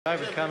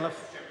David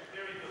Cunliffe.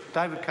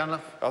 David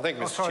Cunliffe. Thank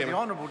you, Mr. Sorry, Chairman. the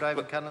Honourable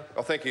David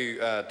Cunliffe. Thank you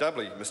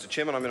doubly, Mr.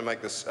 Chairman. I'm going to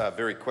make this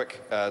very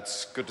quick.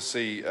 It's good to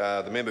see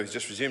the member who's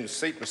just resumed his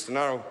seat, Mr.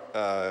 Naro,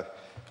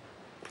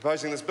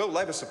 proposing this bill.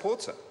 Labor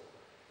supports it.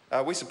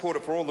 We support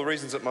it for all the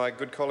reasons that my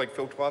good colleague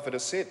Phil Twyford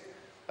has said.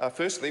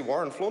 Firstly,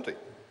 Warren Flaunty,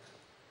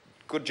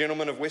 good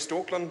gentleman of West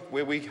Auckland,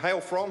 where we hail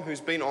from,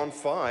 who's been on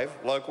 5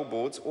 local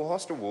boards or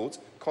hostel boards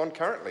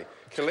concurrently,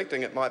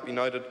 collecting, it might be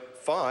noted,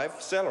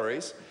 5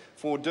 salaries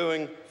for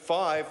doing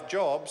 5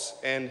 jobs,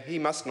 and he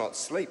must not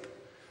sleep,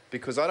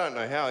 because I don't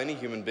know how any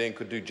human being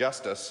could do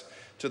justice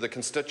to the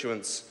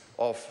constituents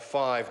of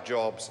 5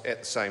 jobs at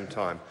the same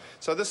time.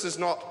 So this is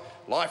not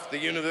life, the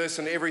universe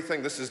and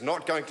everything. This is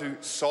not going to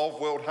solve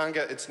world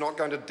hunger. It's not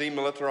going to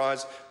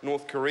demilitarise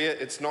North Korea.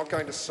 It's not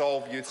going to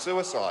solve youth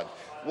suicide.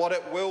 What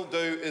it will do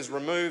is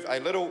remove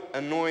a little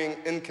annoying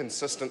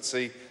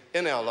inconsistency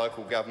in our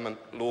local government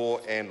law,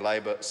 and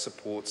Labor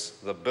supports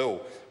the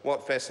bill.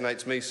 What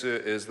fascinates me, sir,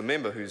 is the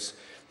member who's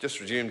just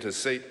resumed his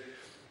seat.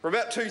 For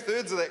about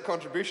 2/3 of that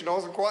contribution, I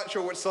wasn't quite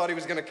sure which side he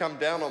was going to come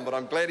down on, but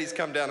I'm glad he's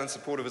come down in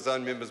support of his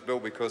own member's bill,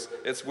 because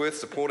it's worth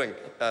supporting,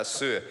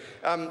 sir.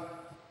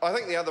 I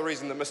think the other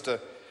reason that Mr.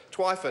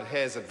 Twyford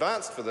has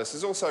advanced for this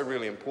is also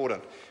really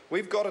important.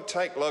 We've got to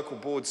take local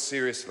boards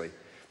seriously.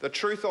 The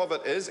truth of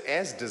it is,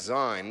 as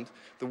designed,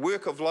 the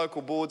work of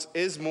local boards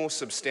is more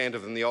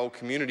substantive than the old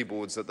community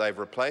boards that they've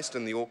replaced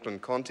in the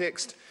Auckland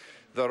context.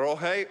 The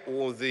rohe,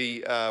 or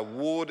the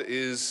ward,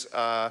 is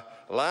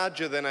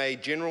larger than a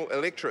general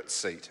electorate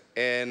seat,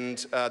 and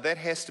that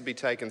has to be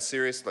taken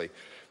seriously.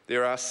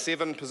 There are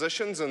 7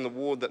 positions in the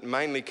ward that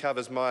mainly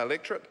covers my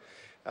electorate,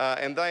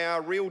 and they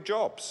are real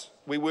jobs.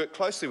 We work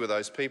closely with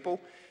those people,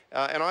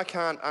 and I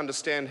can't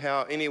understand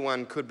how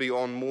anyone could be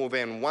on more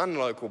than 1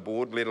 local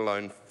board, let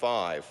alone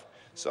 5.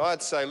 So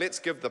I'd say let's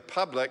give the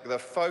public the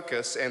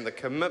focus and the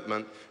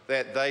commitment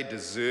that they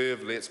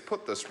deserve. Let's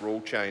put this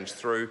rule change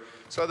through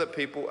so that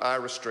people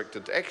are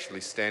restricted to actually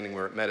standing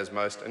where it matters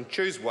most, and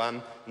choose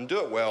one and do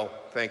it well.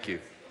 Thank you.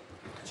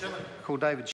 Call David.